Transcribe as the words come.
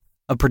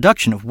a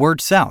production of Word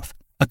South,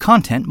 a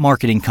content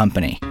marketing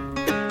company.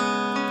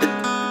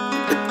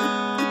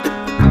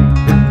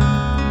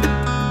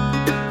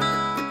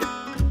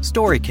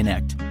 Story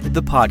Connect,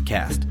 the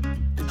podcast,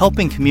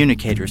 helping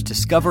communicators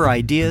discover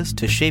ideas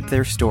to shape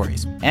their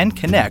stories and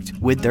connect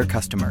with their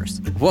customers.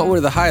 What were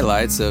the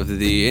highlights of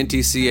the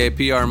NTCA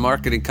PR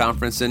Marketing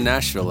Conference in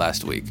Nashville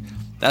last week?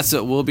 That's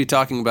what we'll be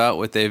talking about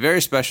with a very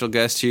special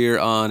guest here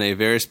on a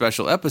very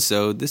special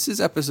episode. This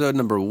is episode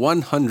number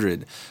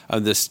 100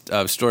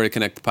 of Story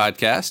Connect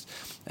podcast.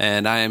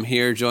 And I am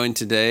here joined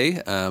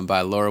today by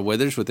Laura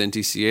Withers with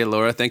NTCA.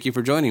 Laura, thank you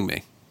for joining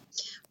me.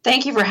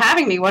 Thank you for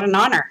having me. What an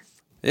honor.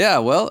 Yeah,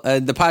 well,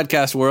 the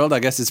podcast world, I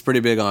guess it's a pretty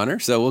big honor,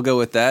 so we'll go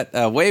with that.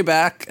 Way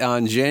back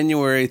on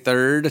January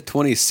 3rd,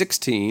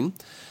 2016,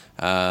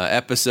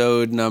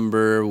 episode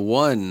number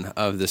 1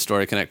 of the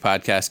Story Connect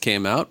podcast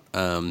came out.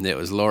 It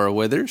was Laura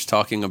Withers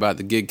talking about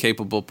the Gig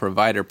Capable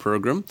Provider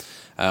Program,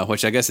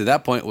 which I guess at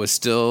that point was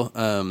still,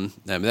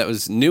 that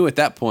was new at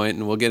that point,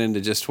 and we'll get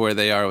into just where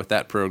they are with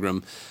that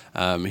program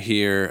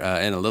here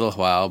in a little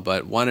while,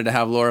 but wanted to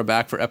have Laura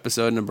back for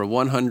episode number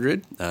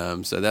 100,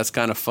 so that's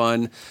kind of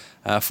fun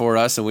for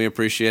us, and we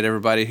appreciate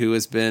everybody who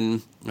has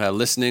been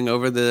listening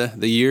over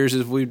the years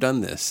as we've done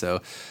this.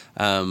 So,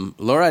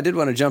 Laura, I did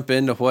want to jump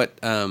into what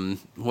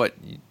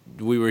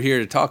we were here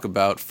to talk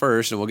about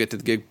first, and we'll get to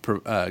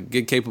the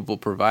Gig Capable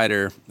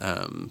Provider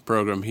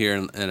program here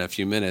in a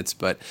few minutes.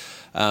 But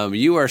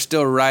you are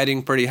still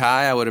riding pretty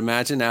high, I would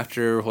imagine,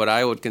 after what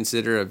I would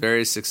consider a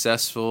very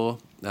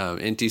successful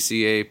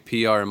NTCA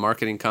PR and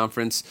Marketing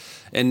Conference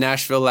in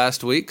Nashville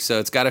last week. So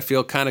it's got to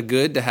feel kind of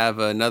good to have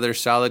another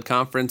solid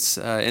conference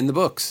in the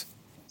books.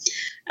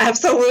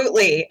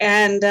 Absolutely.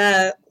 And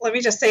let me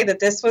just say that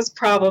this was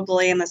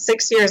probably, in the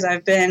 6 years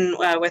I've been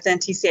with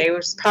NTCA,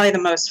 which is probably the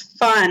most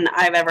fun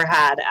I've ever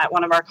had at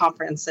one of our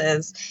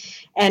conferences.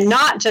 And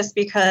not just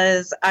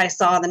because I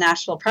saw the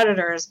Nashville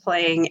Predators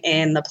playing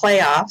in the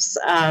playoffs,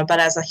 but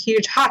as a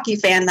huge hockey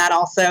fan, that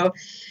also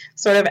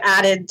sort of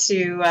added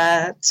to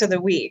the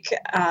week.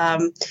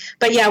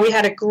 But yeah, we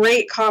had a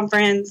great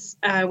conference.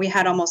 We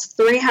had almost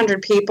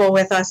 300 people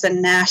with us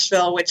in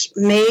Nashville, which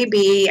may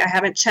be, I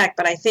haven't checked,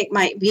 but I think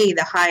might be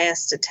the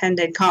highest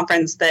attended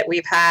conference that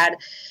we've had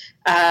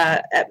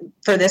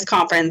for this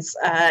conference,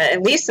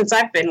 at least since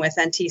I've been with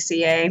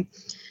NTCA.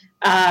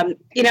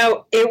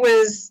 It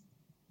was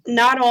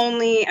not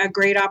only a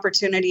great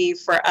opportunity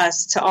for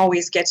us to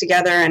always get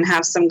together and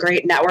have some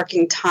great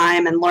networking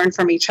time and learn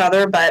from each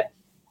other, but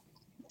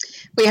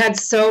we had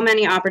so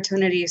many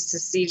opportunities to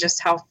see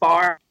just how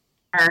far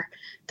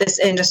this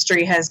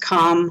industry has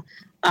come,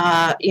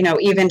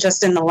 even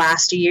just in the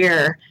last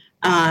year.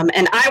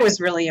 And I was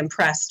really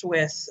impressed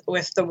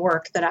with the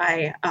work that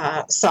I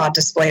saw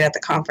displayed at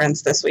the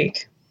conference this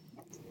week.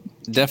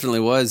 Definitely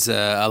was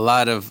a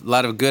lot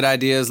of good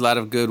ideas, a lot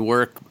of good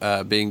work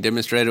being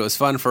demonstrated. It was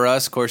fun for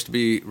us, of course, to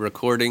be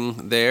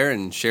recording there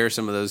and share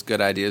some of those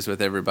good ideas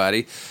with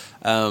everybody.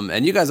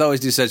 And you guys always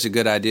do such a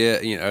good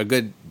a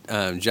good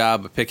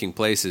job of picking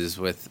places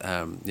with,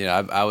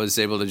 I was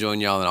able to join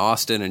y'all in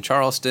Austin and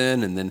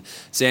Charleston and then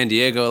San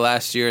Diego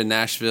last year and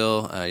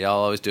Nashville. Y'all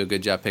always do a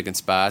good job picking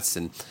spots,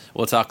 and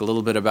we'll talk a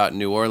little bit about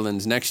New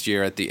Orleans next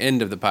year at the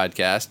end of the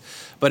podcast.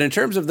 But in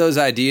terms of those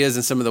ideas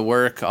and some of the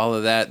work, all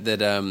of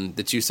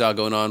that you saw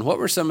going on, what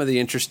were some of the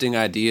interesting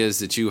ideas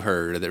that you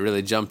heard that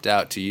really jumped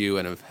out to you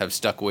and have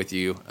stuck with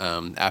you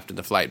after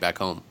the flight back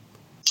home?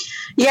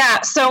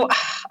 Yeah, so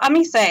let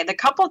me say the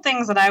couple of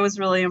things that I was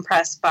really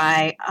impressed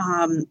by.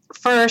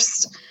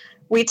 First,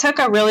 we took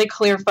a really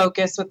clear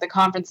focus with the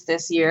conference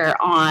this year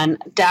on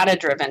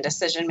data-driven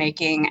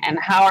decision-making and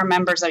how our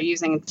members are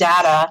using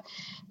data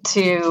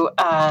to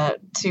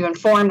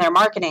inform their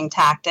marketing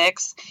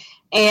tactics.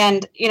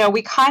 And,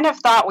 we kind of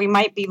thought we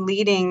might be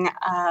leading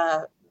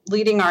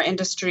our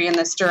industry in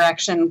this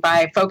direction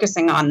by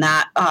focusing on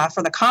that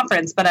for the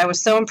conference. But I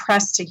was so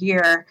impressed to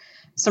hear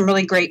some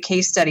really great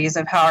case studies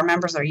of how our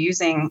members are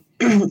using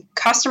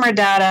customer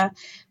data,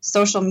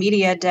 social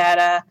media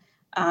data,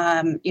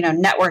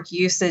 network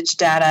usage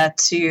data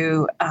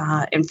to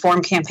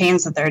inform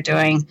campaigns that they're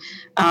doing.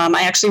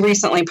 I actually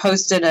recently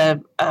posted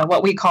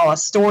what we call a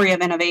story of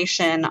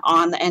innovation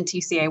on the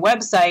NTCA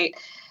website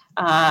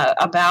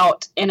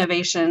about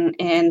innovation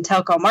in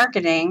telco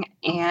marketing.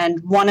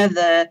 And one of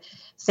the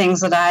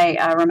things that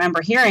I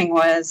remember hearing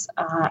was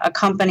a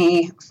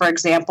company, for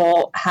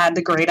example, had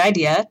the great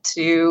idea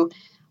to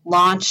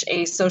launch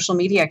a social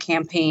media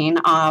campaign,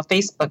 a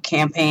Facebook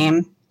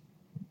campaign,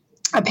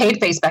 a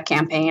paid Facebook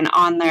campaign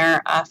on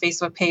their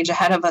Facebook page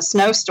ahead of a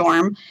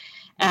snowstorm,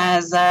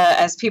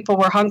 as people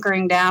were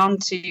hunkering down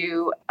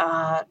to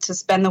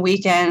spend the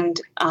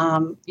weekend,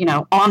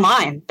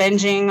 online,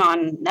 binging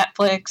on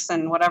Netflix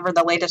and whatever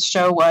the latest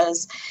show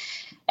was.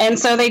 And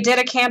so they did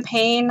a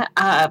campaign,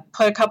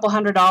 put a couple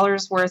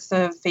 $100 worth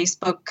of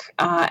Facebook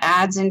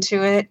ads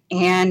into it,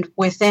 and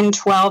within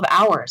 12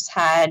 hours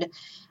had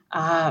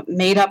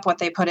made up what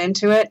they put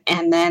into it,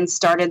 and then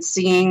started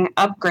seeing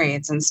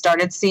upgrades and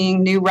started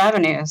seeing new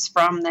revenues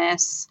from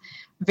this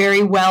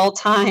very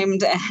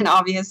well-timed and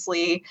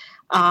obviously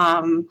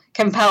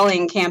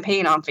compelling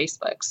campaign on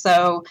Facebook.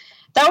 So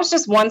that was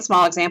just one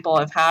small example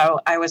of how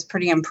I was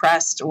pretty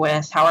impressed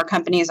with how our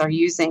companies are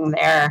using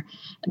their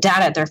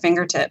data at their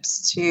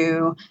fingertips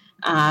to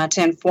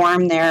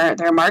inform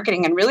their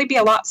marketing and really be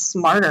a lot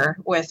smarter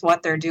with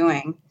what they're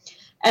doing.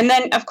 And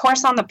then, of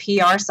course, on the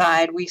PR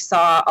side, we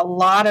saw a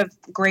lot of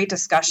great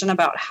discussion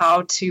about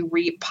how to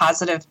reap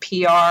positive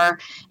PR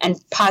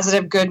and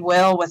positive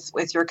goodwill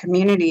with your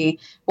community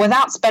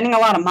without spending a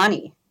lot of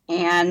money.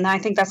 And I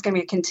think that's going to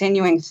be a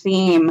continuing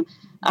theme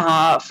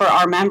for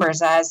our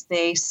members as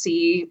they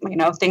see,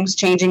 things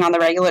changing on the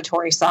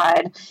regulatory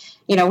side.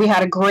 We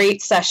had a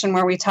great session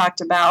where we talked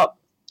about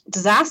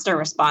disaster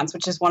response,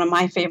 which is one of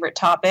my favorite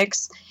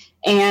topics,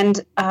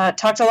 and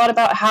talked a lot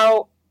about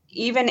how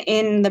even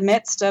in the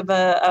midst of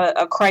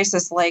a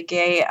crisis like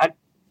a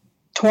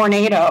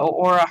tornado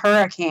or a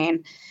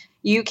hurricane,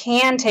 you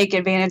can take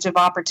advantage of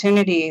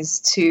opportunities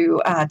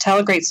to tell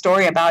a great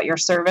story about your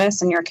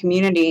service and your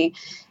community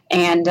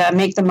and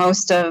make the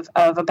most of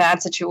a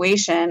bad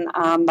situation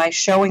by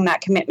showing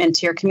that commitment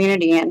to your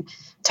community and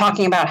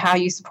talking about how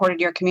you supported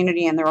your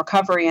community in the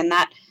recovery. And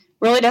that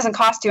really doesn't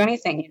cost you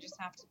anything. You just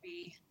have to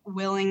be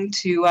willing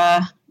to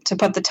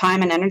put the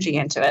time and energy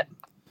into it.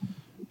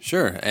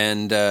 Sure.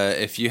 And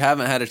if you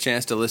haven't had a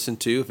chance to listen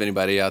to, if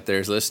anybody out there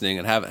is listening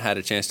and haven't had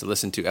a chance to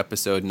listen to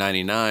episode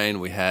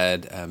 99, we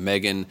had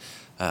Megan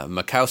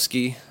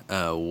Makowski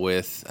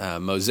with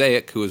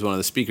Mosaic, who was one of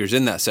the speakers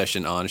in that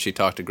session on. She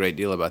talked a great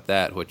deal about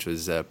that, which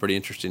was pretty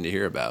interesting to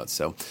hear about.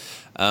 So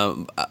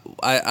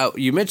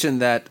you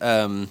mentioned that,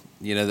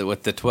 that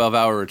with the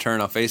 12-hour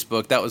return on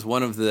Facebook, that was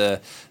one of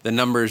the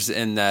numbers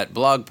in that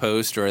blog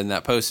post or in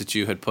that post that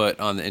you had put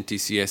on the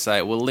NTCA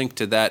site. We'll link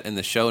to that in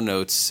the show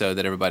notes so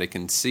that everybody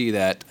can see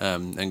that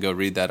and go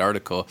read that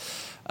article.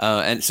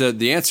 And so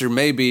the answer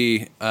may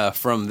be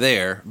from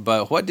there,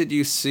 but what did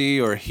you see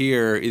or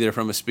hear either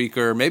from a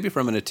speaker or maybe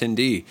from an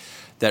attendee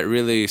that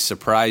really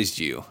surprised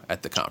you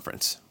at the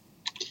conference?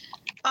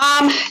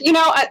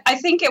 I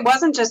think it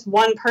wasn't just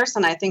one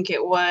person. I think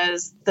it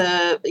was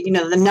the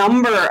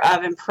number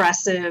of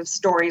impressive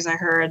stories I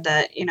heard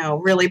that,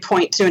 really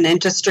point to an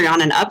industry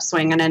on an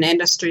upswing and an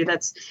industry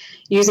that's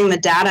using the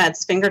data at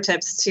its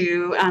fingertips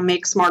to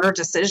make smarter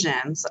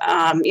decisions.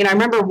 I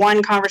remember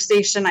one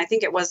conversation, I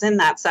think it was in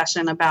that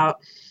session about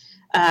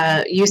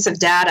use of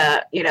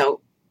data,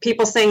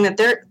 people saying that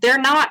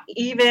they're not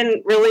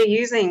even really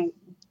using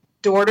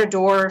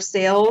door-to-door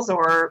sales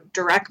or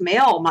direct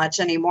mail much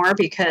anymore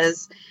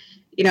because,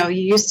 you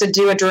used to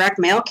do a direct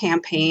mail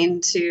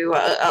campaign to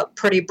a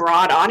pretty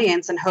broad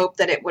audience and hope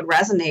that it would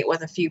resonate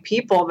with a few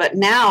people. But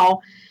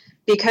now,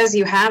 because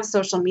you have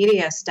social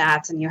media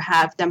stats and you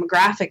have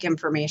demographic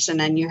information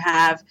and you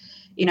have,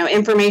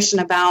 information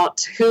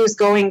about who's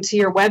going to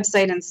your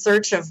website in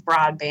search of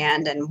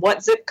broadband and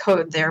what zip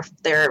code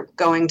they're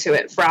going to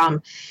it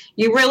from,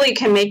 you really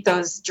can make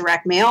those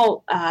direct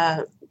mail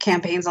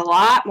campaigns a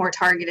lot more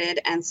targeted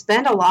and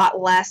spend a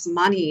lot less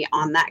money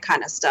on that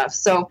kind of stuff.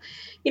 So,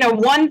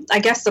 one, I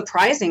guess,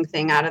 surprising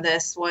thing out of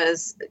this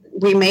was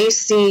we may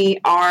see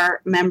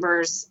our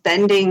members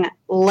spending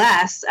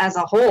less as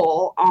a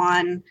whole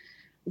on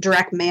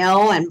direct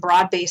mail and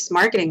broad-based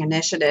marketing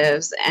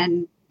initiatives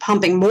and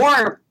pumping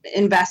more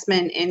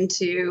investment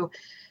into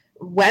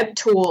web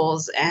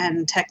tools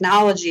and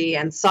technology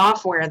and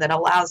software that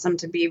allows them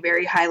to be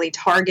very highly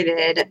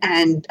targeted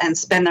and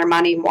spend their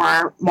money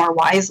more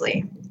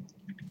wisely.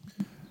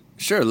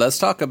 Sure. Let's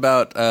talk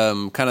about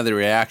kind of the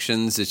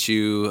reactions that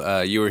you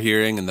were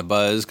hearing and the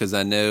buzz, because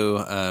I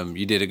know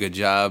you did a good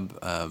job,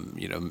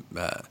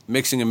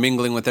 mixing and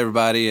mingling with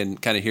everybody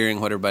and kind of hearing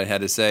what everybody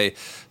had to say.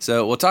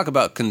 So we'll talk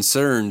about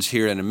concerns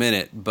here in a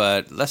minute,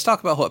 but let's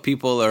talk about what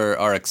people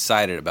are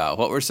excited about.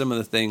 What were some of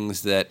the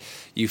things that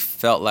you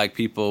felt like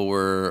people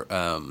were,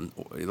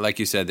 like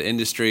you said, the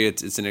industry,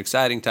 it's an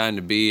exciting time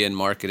to be in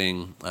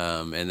marketing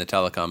in the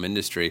telecom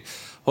industry.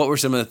 What were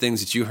some of the things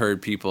that you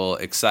heard people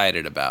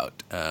excited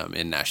about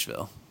in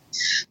Nashville?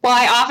 Well,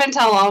 I often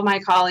tell all of my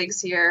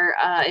colleagues here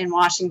in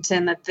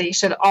Washington that they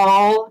should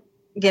all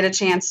get a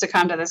chance to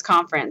come to this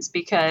conference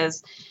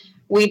because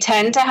we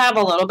tend to have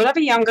a little bit of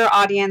a younger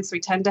audience. We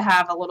tend to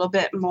have a little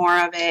bit more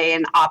of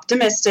an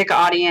optimistic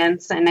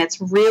audience, and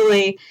it's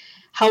really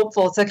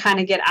helpful to kind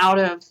of get out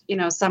of,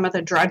 some of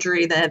the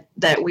drudgery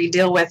that we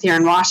deal with here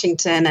in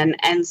Washington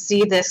and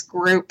see this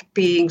group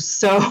being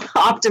so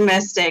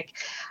optimistic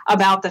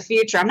about the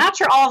future. I'm not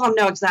sure all of them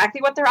know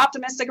exactly what they're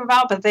optimistic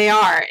about, but they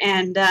are.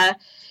 And,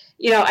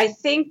 I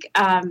think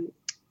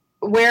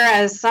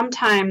whereas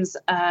sometimes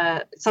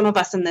some of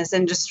us in this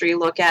industry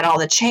look at all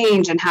the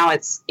change and how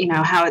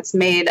it's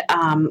made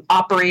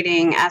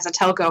operating as a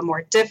telco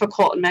more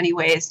difficult in many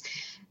ways,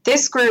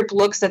 this group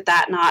looks at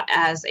that not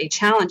as a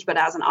challenge, but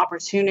as an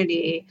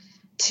opportunity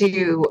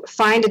to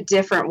find a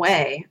different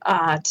way,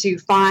 to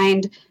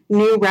find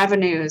new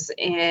revenues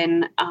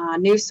in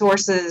new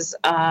sources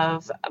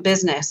of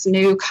business,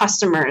 new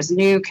customers,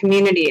 new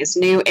communities,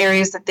 new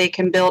areas that they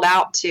can build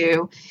out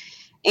to.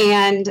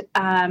 And,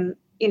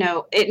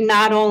 it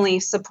not only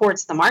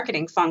supports the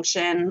marketing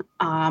function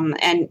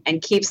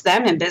and keeps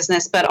them in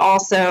business, but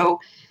also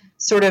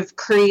sort of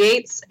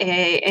creates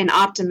an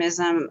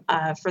optimism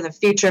for the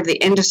future of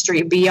the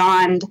industry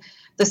beyond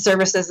the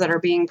services that are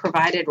being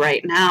provided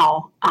right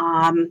now.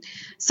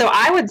 So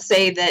I would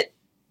say that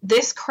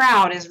this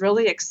crowd is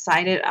really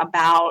excited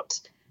about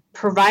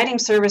providing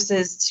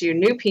services to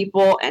new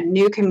people and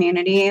new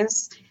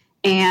communities,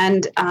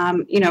 and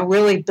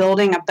really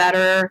building a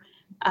better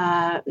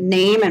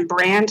name and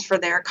brand for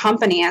their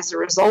company as a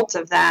result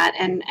of that,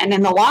 and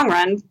in the long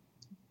run,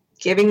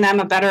 giving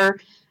them a better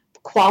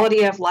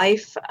quality of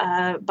life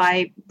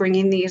by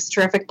bringing these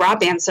terrific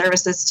broadband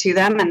services to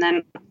them, and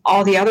then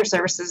all the other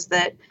services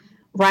that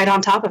right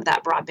on top of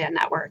that broadband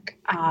network.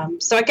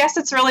 So I guess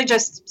it's really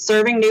just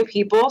serving new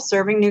people,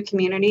 serving new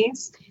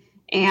communities,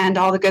 and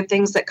all the good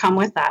things that come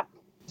with that.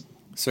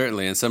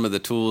 Certainly, and some of the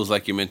tools,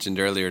 like you mentioned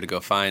earlier, to go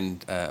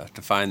find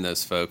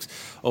those folks.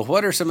 Well,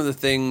 what are some of the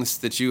things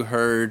that you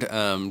heard,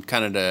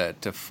 kind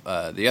of to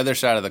the other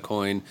side of the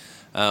coin?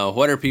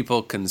 What are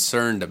people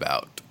concerned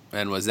about,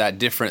 and was that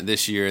different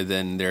this year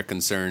than their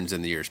concerns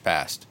in the years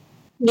past?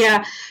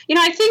 Yeah,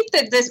 I think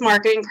that this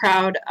marketing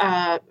crowd,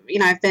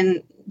 I've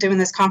been doing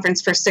this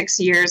conference for 6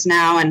 years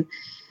now, and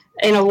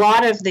in a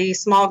lot of the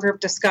small group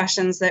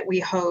discussions that we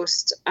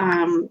host,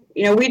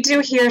 we do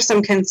hear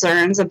some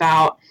concerns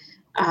about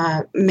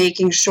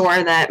making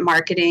sure that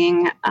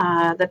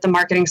the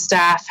marketing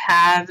staff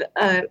have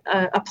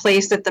a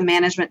place at the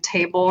management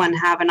table and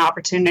have an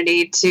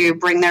opportunity to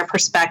bring their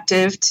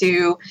perspective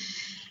to,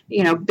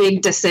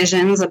 big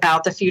decisions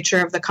about the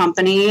future of the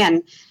company.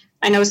 And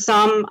I know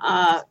some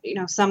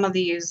of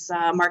these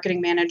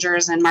marketing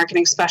managers and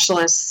marketing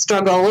specialists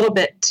struggle a little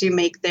bit to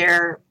make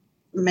their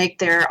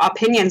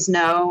opinions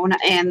known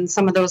in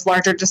some of those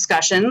larger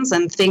discussions,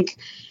 and think,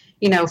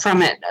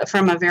 from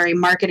a very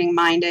marketing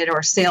minded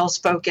or sales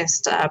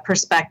focused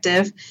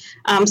perspective.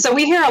 So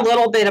we hear a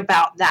little bit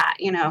about that.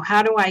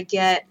 How do I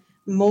get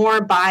more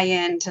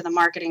buy-in to the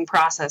marketing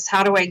process?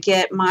 How do I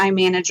get my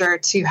manager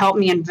to help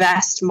me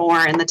invest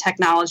more in the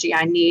technology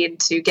I need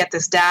to get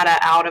this data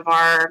out of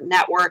our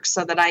network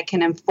so that I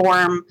can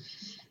inform,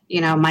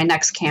 my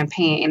next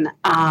campaign?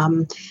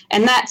 And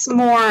that's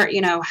more,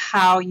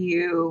 how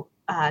you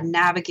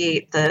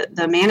navigate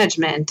the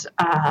management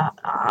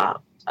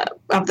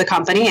of the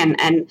company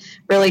and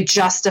really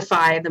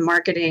justify the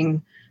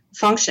marketing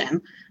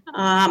function.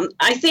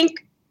 I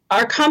think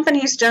our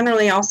companies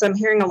generally also, I'm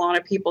hearing a lot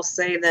of people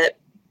say that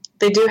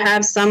they do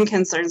have some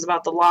concerns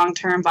about the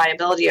long-term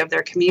viability of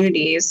their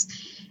communities.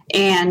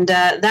 And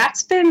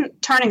that's been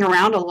turning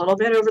around a little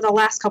bit over the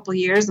last couple of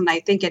years. And I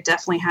think it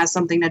definitely has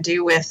something to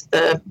do with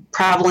the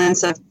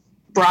prevalence of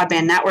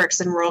broadband networks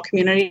in rural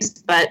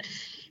communities. But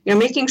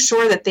making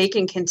sure that they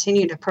can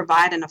continue to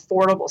provide an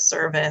affordable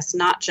service,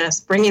 not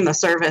just bringing the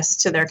service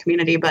to their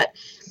community, but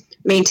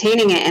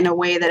maintaining it in a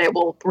way that it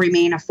will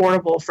remain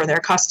affordable for their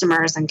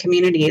customers and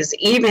communities,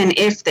 even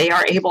if they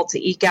are able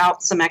to eke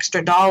out some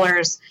extra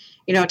dollars,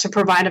 to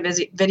provide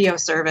a video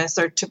service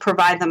or to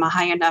provide them a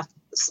high enough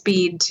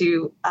speed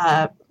to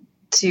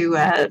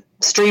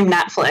stream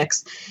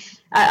Netflix.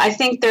 I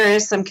think there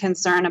is some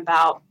concern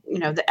about,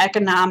 the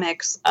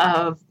economics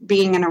of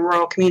being in a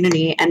rural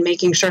community and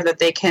making sure that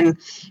they can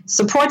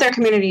support their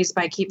communities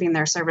by keeping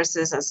their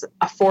services as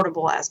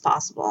affordable as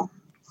possible.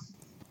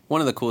 One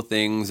of the cool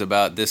things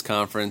about this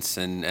conference,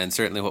 and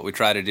certainly what we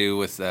try to do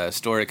with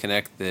Story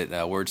Connect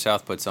that Word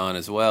South puts on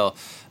as well,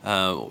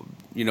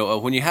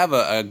 when you have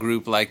a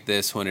group like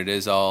this, when it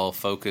is all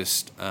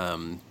focused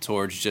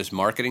towards just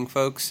marketing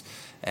folks,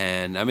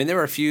 and I mean, there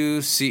were a few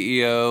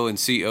CEO and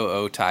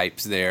COO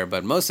types there,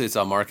 but mostly it's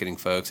all marketing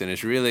folks, and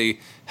it's really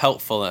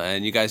helpful,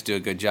 and you guys do a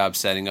good job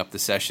setting up the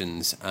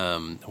sessions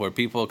where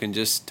people can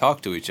just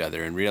talk to each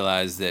other and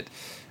realize that,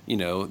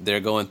 they're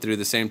going through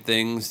the same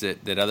things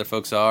that other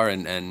folks are,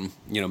 and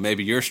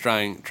maybe you're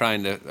trying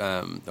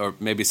to, or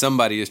maybe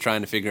somebody is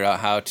trying to figure out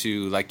how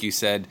to, like you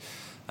said,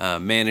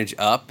 manage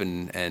up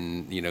and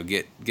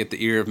get the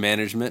ear of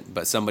management,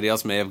 but somebody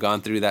else may have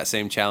gone through that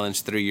same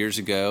challenge 3 years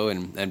ago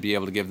and be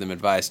able to give them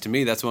advice. To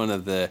me, that's one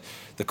of the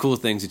cool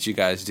things that you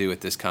guys do at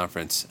this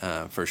conference,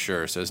 for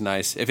sure. So it's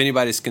nice if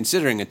anybody's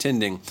considering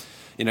attending,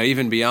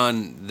 even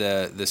beyond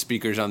the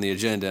speakers on the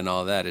agenda and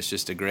all that. It's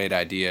just a great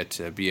idea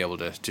to be able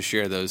to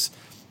share those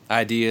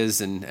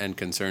ideas and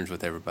concerns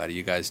with everybody.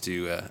 You guys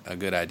do a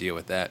good idea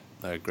with that,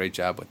 a great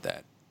job with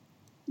that.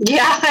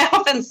 Yeah, I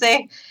often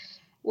say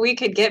we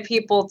could get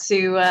people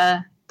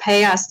to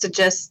pay us to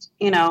just,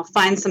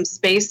 find some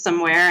space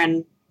somewhere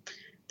and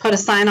put a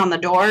sign on the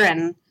door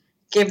and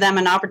give them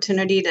an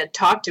opportunity to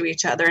talk to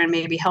each other and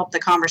maybe help the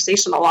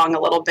conversation along a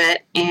little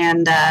bit.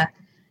 And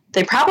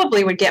they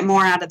probably would get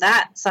more out of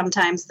that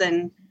sometimes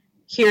than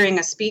hearing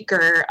a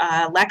speaker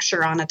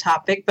lecture on a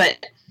topic.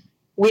 But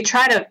we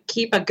try to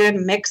keep a good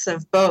mix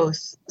of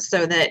both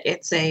so that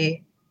it's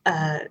a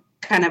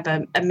kind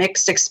of a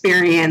mixed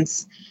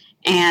experience.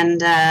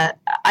 And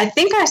I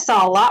think I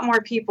saw a lot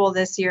more people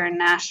this year in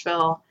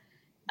Nashville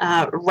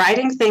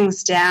writing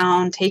things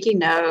down, taking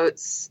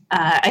notes.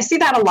 I see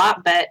that a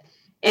lot, but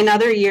in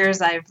other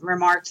years, I've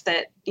remarked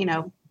that,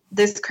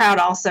 this crowd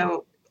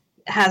also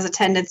has a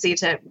tendency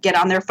to get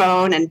on their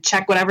phone and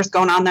check whatever's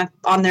going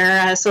on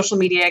their social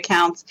media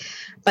accounts.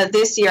 But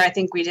this year, I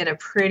think we did a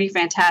pretty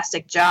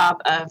fantastic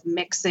job of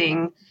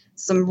mixing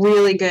some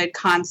really good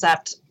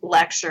concept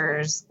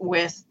lectures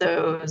with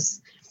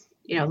those,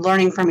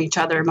 learning from each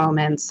other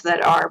moments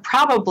that are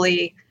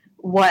probably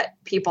what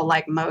people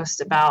like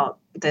most about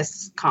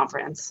this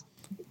conference.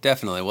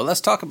 Definitely. Well,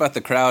 let's talk about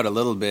the crowd a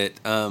little bit.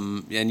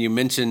 And you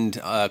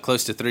mentioned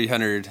close to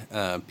 300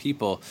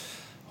 people.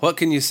 What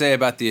can you say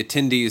about the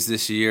attendees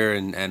this year,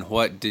 and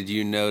what did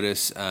you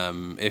notice,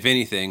 if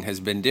anything, has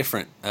been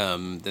different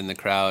than the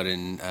crowd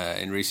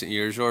in recent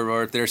years,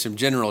 or if there are some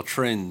general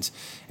trends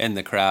in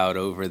the crowd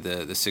over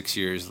the 6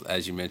 years,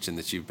 as you mentioned,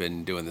 that you've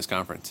been doing this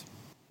conference?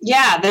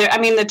 Yeah,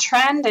 the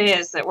trend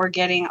is that we're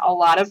getting a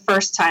lot of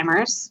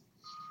first-timers,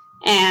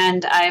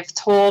 and I've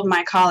told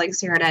my colleagues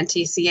here at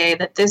NTCA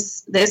that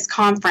this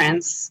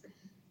conference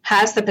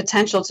has the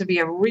potential to be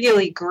a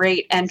really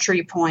great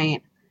entry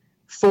point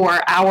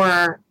for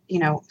our,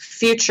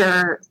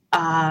 future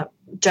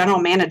general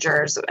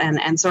managers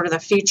and sort of the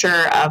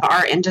future of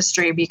our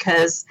industry,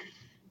 because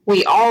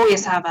we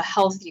always have a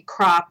healthy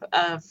crop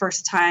of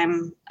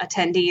first-time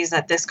attendees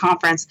at this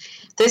conference.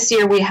 This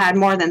year we had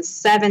more than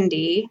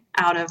 70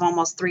 out of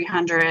almost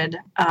 300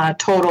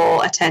 total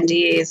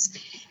attendees.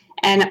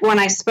 And when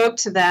I spoke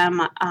to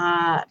them,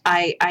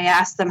 I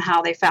asked them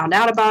how they found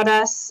out about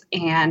us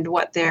and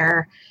what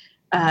their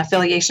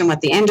affiliation with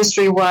the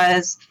industry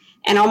was.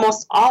 And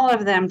almost all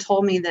of them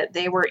told me that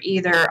they were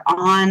either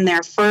on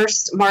their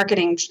first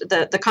marketing,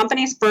 the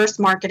company's first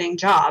marketing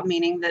job,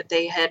 meaning that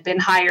they had been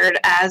hired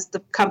as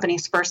the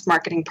company's first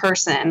marketing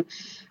person,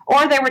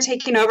 or they were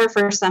taking over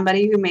for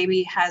somebody who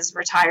maybe has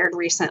retired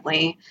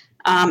recently.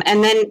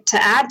 And then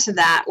to add to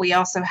that, we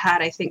also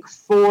had, I think,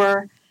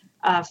 4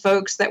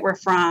 folks that were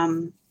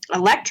from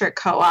electric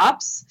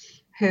co-ops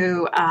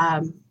who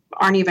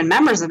aren't even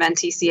members of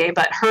NTCA,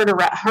 but heard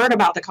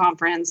about the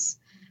conference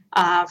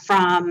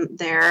from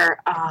their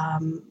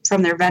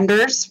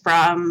vendors,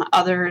 from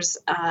others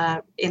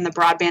in the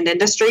broadband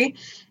industry,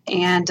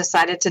 and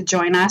decided to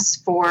join us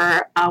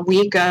for a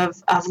week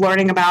of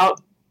learning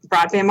about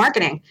broadband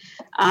marketing.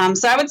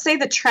 So I would say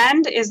the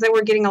trend is that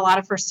we're getting a lot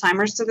of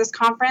first-timers to this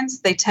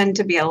conference. They tend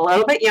to be a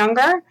little bit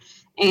younger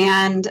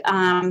and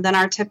than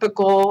our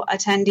typical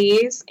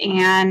attendees,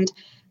 and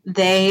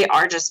they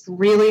are just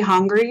really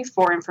hungry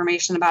for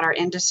information about our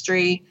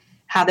industry,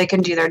 how they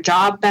can do their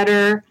job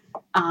better,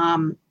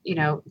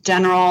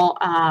 general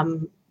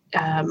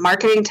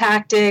marketing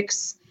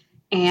tactics,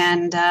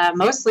 and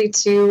mostly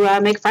to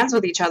make friends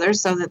with each other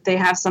so that they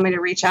have somebody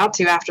to reach out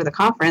to after the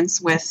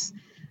conference with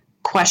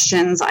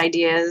questions,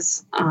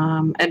 ideas,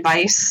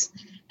 advice,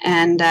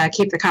 and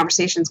keep the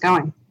conversations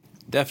going.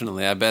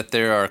 Definitely. I bet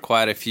there are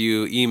quite a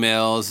few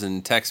emails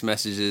and text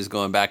messages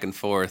going back and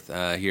forth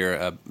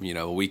here,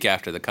 a week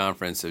after the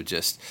conference of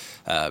just,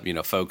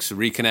 folks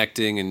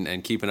reconnecting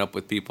and keeping up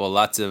with people.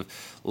 Lots of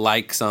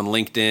likes on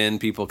LinkedIn,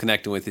 people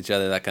connecting with each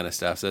other, that kind of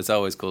stuff. So it's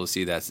always cool to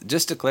see that.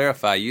 Just to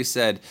clarify, you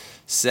said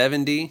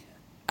 70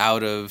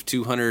 out of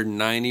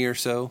 290 or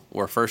so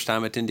were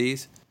first-time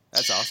attendees?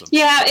 That's awesome.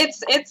 Yeah,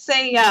 it's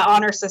a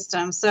honor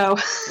system. So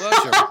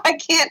well, sure.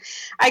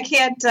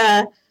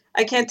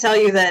 I can't tell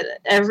you that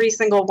every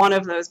single one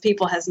of those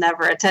people has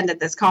never attended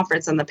this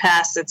conference in the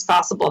past. It's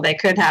possible they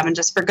could have and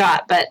just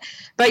forgot. But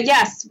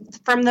yes,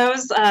 from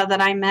those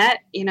that I met,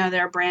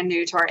 they're brand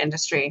new to our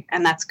industry,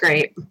 and that's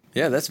great.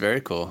 Yeah, that's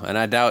very cool. And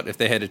I doubt if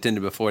they had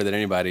attended before that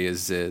anybody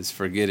is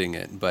forgetting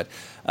it. But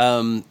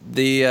so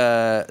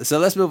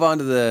let's move on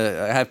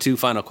to I have 2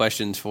 final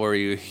questions for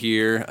you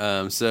here.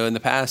 So in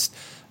the past,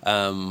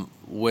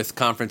 with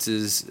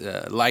conferences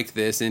like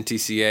this,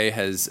 NTCA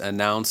has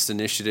announced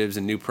initiatives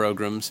and new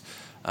programs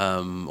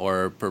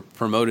or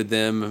promoted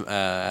them,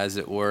 as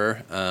it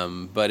were.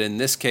 But in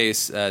this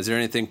case, is there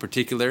anything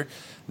particular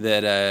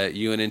that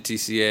you and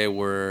NTCA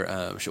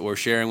were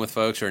sharing with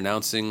folks or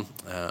announcing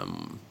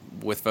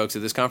with folks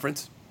at this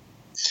conference?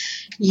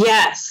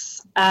 Yes.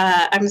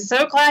 I'm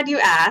so glad you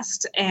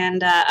asked,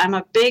 and I'm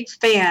a big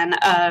fan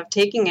of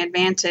taking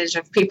advantage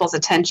of people's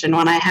attention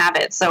when I have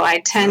it. So I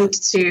tend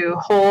to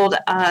hold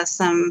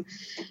some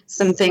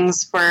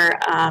things for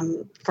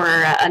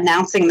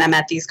announcing them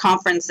at these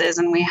conferences,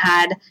 and we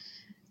had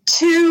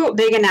 2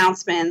 big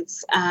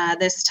announcements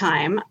this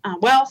time.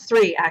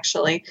 3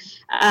 actually.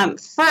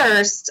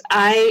 First,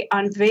 I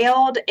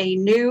unveiled a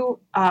new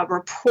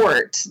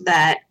report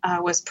that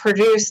was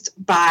produced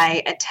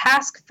by a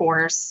task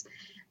force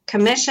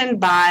commissioned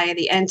by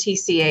the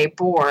NTCA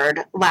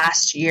board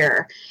last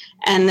year.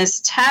 And this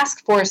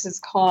task force is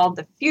called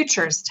the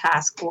Futures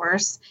Task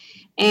Force.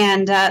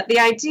 And the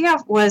idea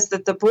was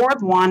that the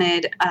board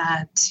wanted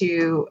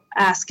to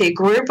ask a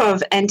group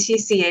of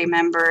NTCA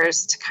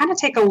members to kind of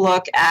take a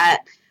look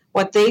at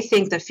what they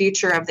think the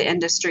future of the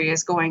industry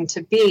is going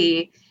to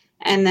be,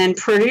 and then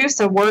produce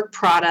a work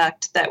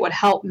product that would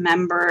help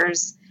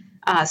members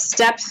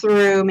step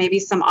through maybe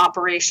some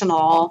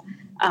operational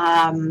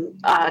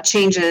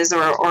changes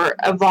or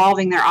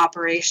evolving their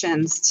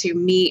operations to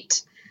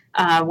meet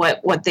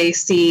what they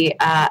see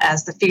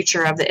as the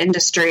future of the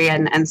industry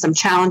and some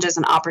challenges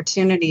and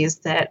opportunities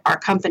that our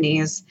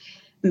companies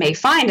may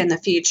find in the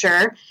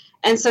future.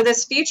 And so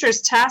this Futures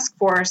Task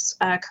Force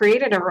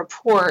created a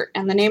report,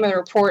 and the name of the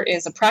report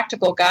is A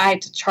Practical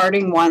Guide to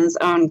Charting One's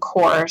Own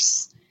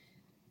Course,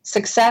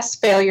 Success,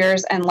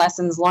 Failures, and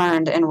Lessons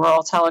Learned in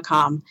Rural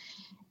Telecom.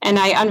 And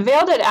I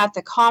unveiled it at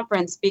the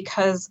conference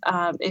because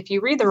if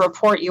you read the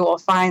report, you will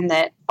find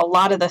that a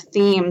lot of the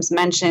themes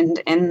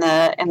mentioned in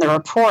the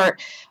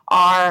report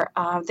are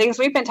things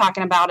we've been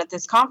talking about at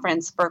this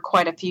conference for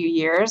quite a few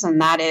years, and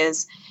that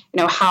is,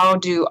 how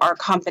do our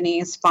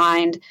companies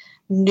find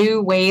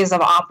new ways of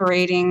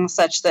operating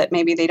such that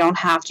maybe they don't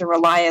have to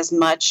rely as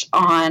much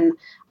on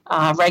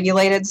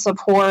regulated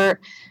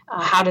support?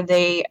 How do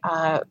they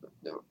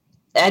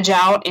edge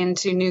out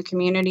into new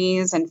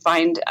communities and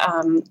find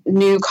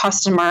new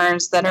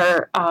customers that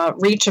are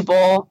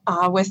reachable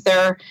with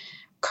their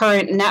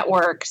current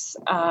networks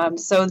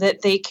so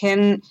that they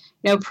can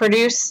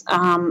produce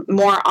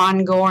more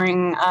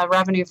ongoing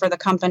revenue for the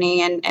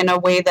company in a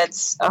way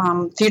that's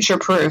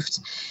future-proofed.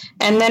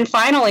 And then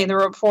finally, the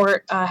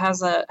report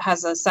has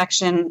a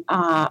section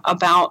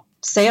about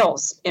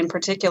sales in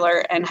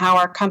particular and how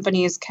our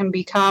companies can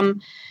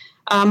become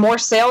more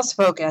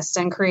sales-focused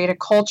and create a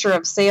culture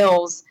of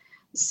sales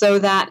so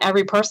that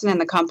every person in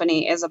the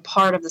company is a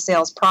part of the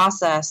sales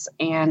process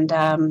and,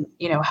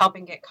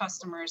 helping get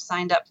customers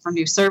signed up for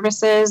new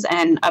services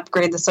and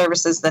upgrade the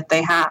services that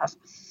they have.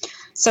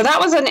 So that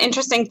was an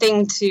interesting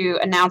thing to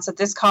announce at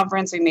this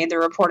conference. We made the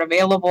report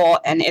available,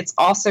 and it's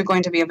also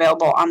going to be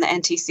available on the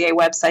NTCA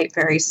website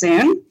very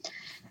soon.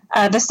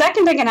 The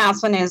second big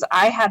announcement is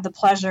I had the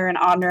pleasure and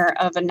honor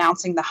of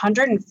announcing the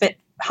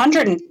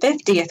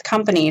 150th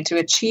company to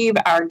achieve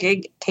our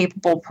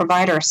gig-capable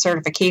provider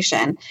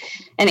certification.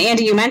 And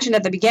Andy, you mentioned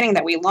at the beginning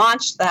that we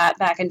launched that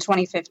back in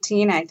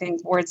 2015. I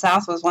think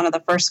WordSouth was one of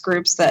the first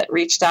groups that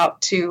reached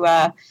out to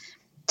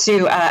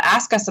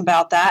ask us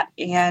about that.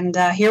 And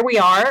here we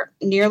are,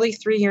 nearly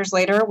 3 years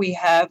later, we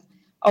have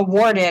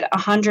awarded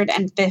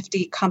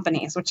 150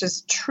 companies, which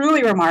is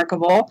truly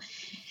remarkable.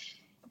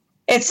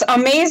 It's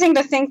amazing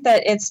to think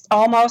that it's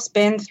almost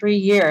been 3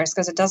 years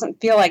because it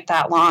doesn't feel like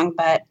that long,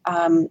 but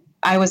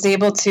I was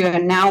able to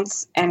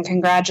announce and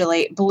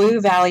congratulate Blue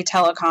Valley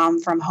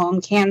Telecom from Home,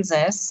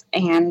 Kansas,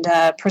 and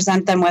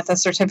present them with a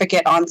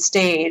certificate on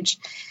stage.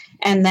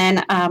 And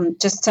then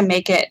just to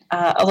make it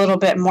a little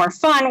bit more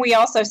fun, we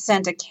also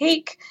sent a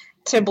cake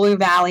to Blue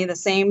Valley the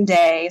same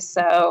day.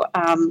 So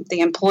the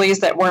employees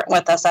that weren't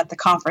with us at the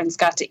conference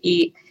got to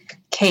eat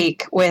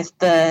cake with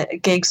the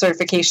gig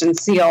certification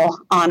seal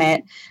on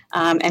it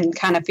and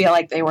kind of feel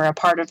like they were a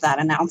part of that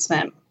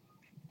announcement.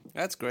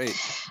 That's great.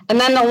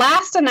 And then the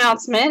last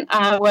announcement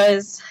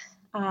was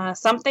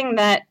something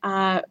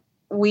that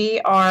we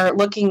are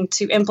looking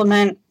to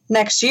implement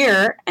next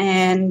year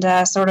and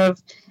sort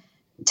of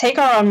take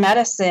our own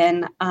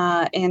medicine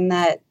in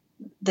that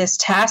this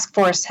task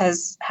force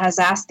has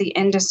asked the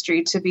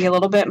industry to be a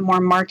little bit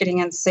more marketing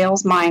and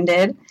sales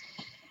minded.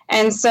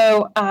 And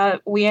so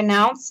we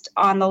announced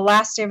on the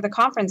last day of the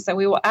conference that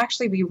we will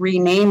actually be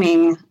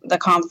renaming the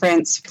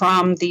conference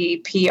from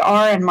the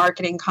PR and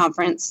marketing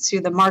conference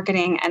to the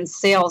marketing and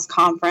sales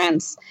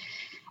conference,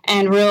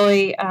 and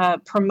really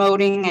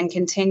promoting and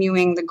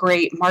continuing the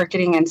great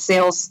marketing and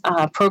sales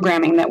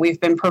programming that we've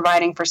been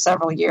providing for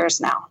several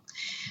years now.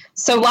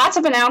 So lots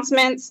of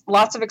announcements,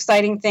 lots of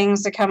exciting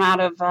things to come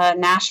out of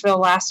Nashville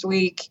last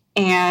week.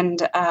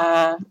 And,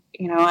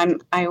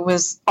 I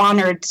was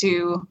honored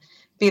to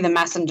be the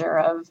messenger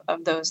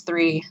of those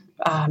three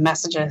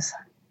messages.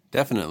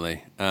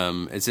 Definitely.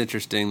 It's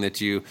interesting that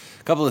a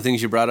couple of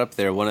things you brought up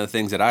there. One of the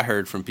things that I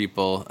heard from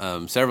people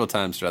several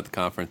times throughout the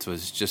conference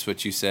was just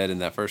what you said in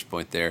that first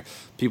point there.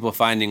 People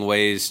finding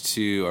ways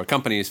or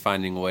companies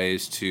finding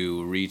ways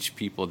to reach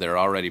people they're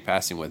already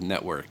passing with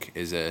network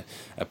is a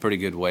pretty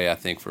good way, I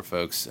think, for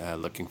folks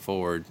looking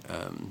forward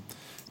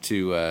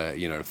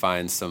to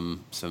find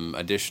some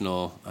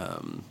additional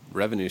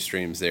revenue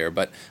streams there.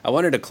 But I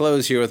wanted to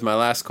close here with my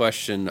last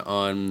question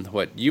on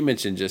what you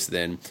mentioned just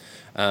then.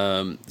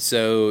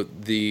 So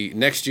the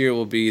next year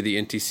will be the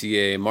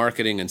NTCA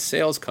Marketing and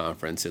Sales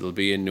Conference. It'll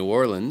be in New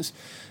Orleans.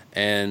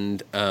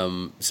 And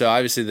so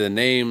obviously the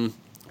name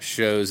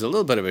shows a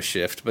little bit of a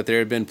shift, but there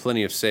have been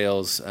plenty of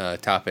sales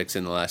topics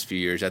in the last few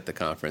years at the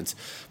conference.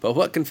 But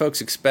what can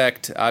folks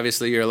expect?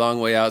 Obviously, you're a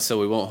long way out, so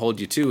we won't hold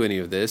you to any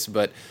of this.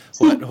 But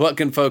what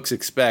can folks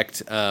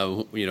expect?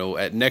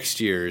 At next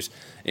year's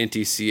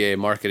NTCA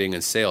Marketing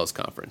and Sales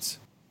Conference?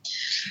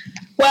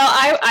 Well,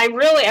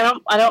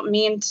 I don't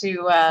mean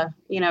to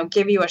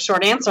give you a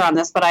short answer on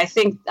this, but I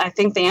think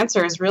the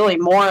answer is really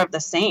more of the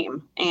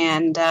same.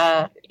 And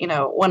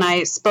when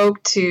I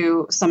spoke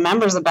to some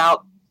members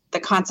about the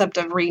concept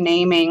of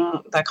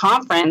renaming the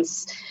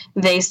conference,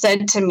 they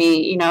said to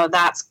me,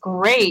 that's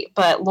great,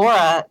 but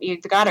Laura,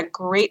 you've got a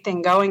great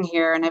thing going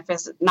here, and if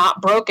it's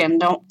not broken,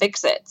 don't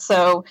fix it.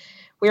 So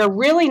we are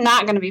really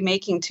not going to be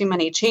making too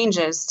many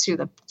changes to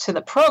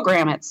the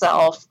program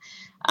itself.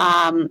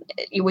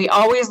 We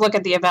always look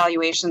at the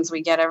evaluations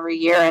we get every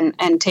year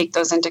and take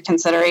those into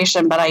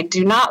consideration. But I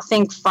do not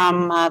think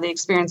from the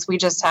experience we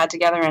just had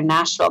together in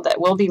Nashville that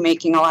we'll be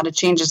making a lot of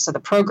changes to the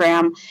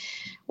program.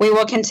 We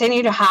will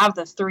continue to have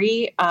the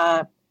 3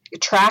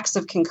 tracks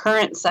of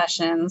concurrent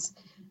sessions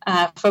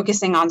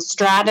focusing on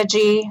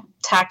strategy,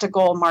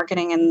 tactical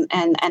marketing,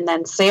 and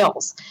then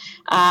sales.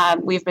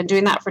 We've been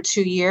doing that for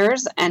 2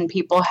 years, and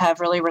people have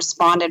really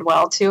responded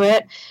well to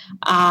it.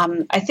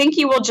 I think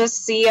you will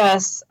just see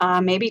us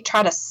maybe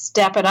try to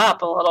step it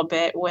up a little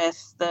bit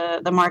with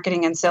the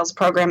marketing and sales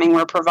programming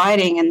we're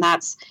providing, and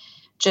that's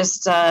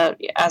just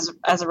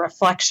as a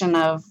reflection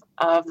of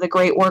the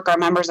great work our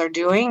members are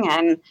doing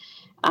and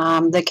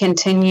the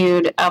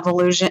continued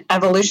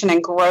evolution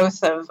and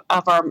growth of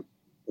our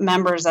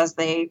members as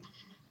they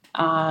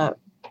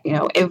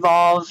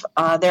evolve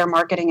their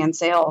marketing and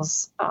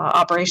sales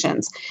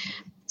operations.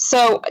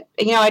 So,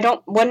 I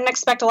wouldn't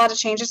expect a lot of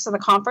changes to the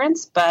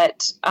conference,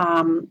 but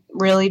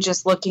really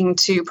just looking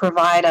to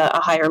provide a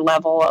higher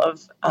level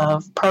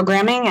of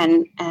programming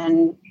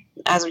and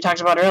as we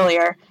talked about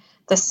earlier,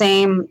 the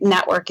same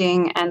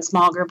networking and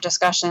small group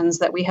discussions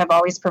that we have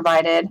always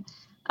provided,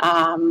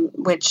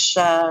 which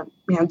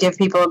give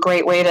people a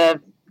great way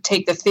to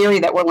take the theory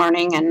that we're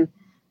learning and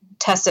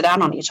test it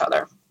out on each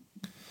other.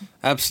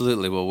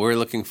 Absolutely. Well, we're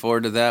looking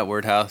forward to that.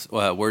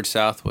 Word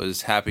South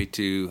was happy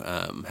to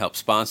help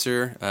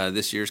sponsor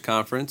this year's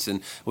conference,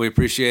 and we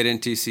appreciate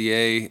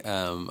NTCA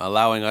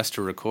allowing us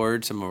to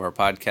record some of our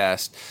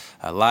podcasts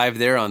live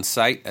there on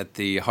site at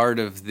the heart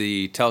of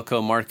the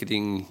telco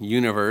marketing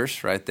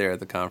universe right there at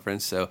the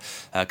conference. So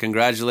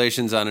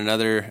congratulations on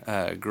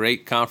another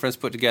great conference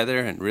put together,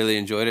 and really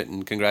enjoyed it,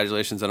 and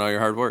congratulations on all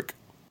your hard work.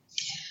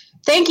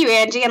 Thank you,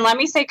 Angie. And let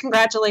me say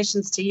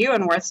congratulations to you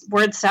and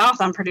Word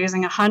South on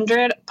producing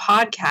 100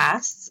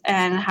 podcasts,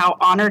 and how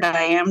honored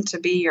I am to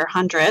be your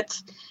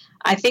 100th.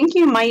 I think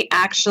you might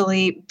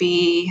actually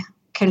be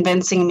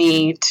convincing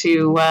me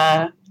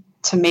to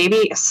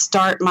maybe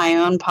start my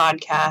own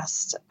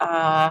podcast.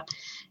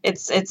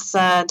 It's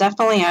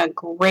definitely a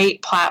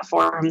great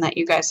platform that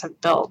you guys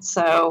have built.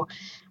 So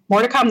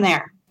more to come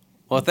there.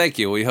 Well, thank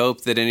you. We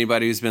hope that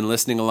anybody who's been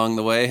listening along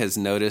the way has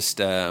noticed,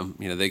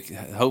 they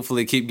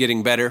hopefully keep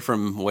getting better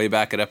from way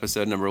back at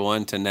episode number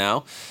 1 to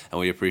now. And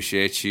we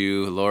appreciate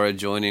you, Laura,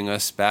 joining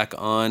us back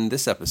on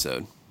this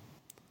episode.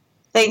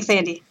 Thanks,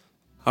 Andy.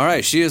 All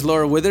right. She is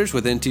Laura Withers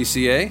with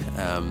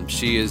NTCA.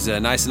 She is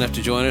nice enough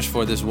to join us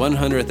for this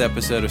 100th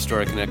episode of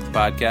Story Connect, the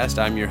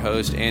podcast. I'm your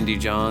host, Andy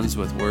Johns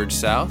with Word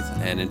South.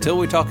 And until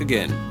we talk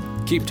again,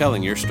 keep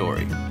telling your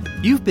story.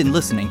 You've been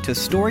listening to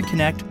Story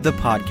Connect, the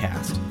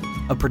podcast,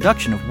 a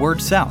production of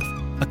Word South,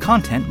 a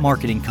content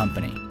marketing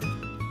company.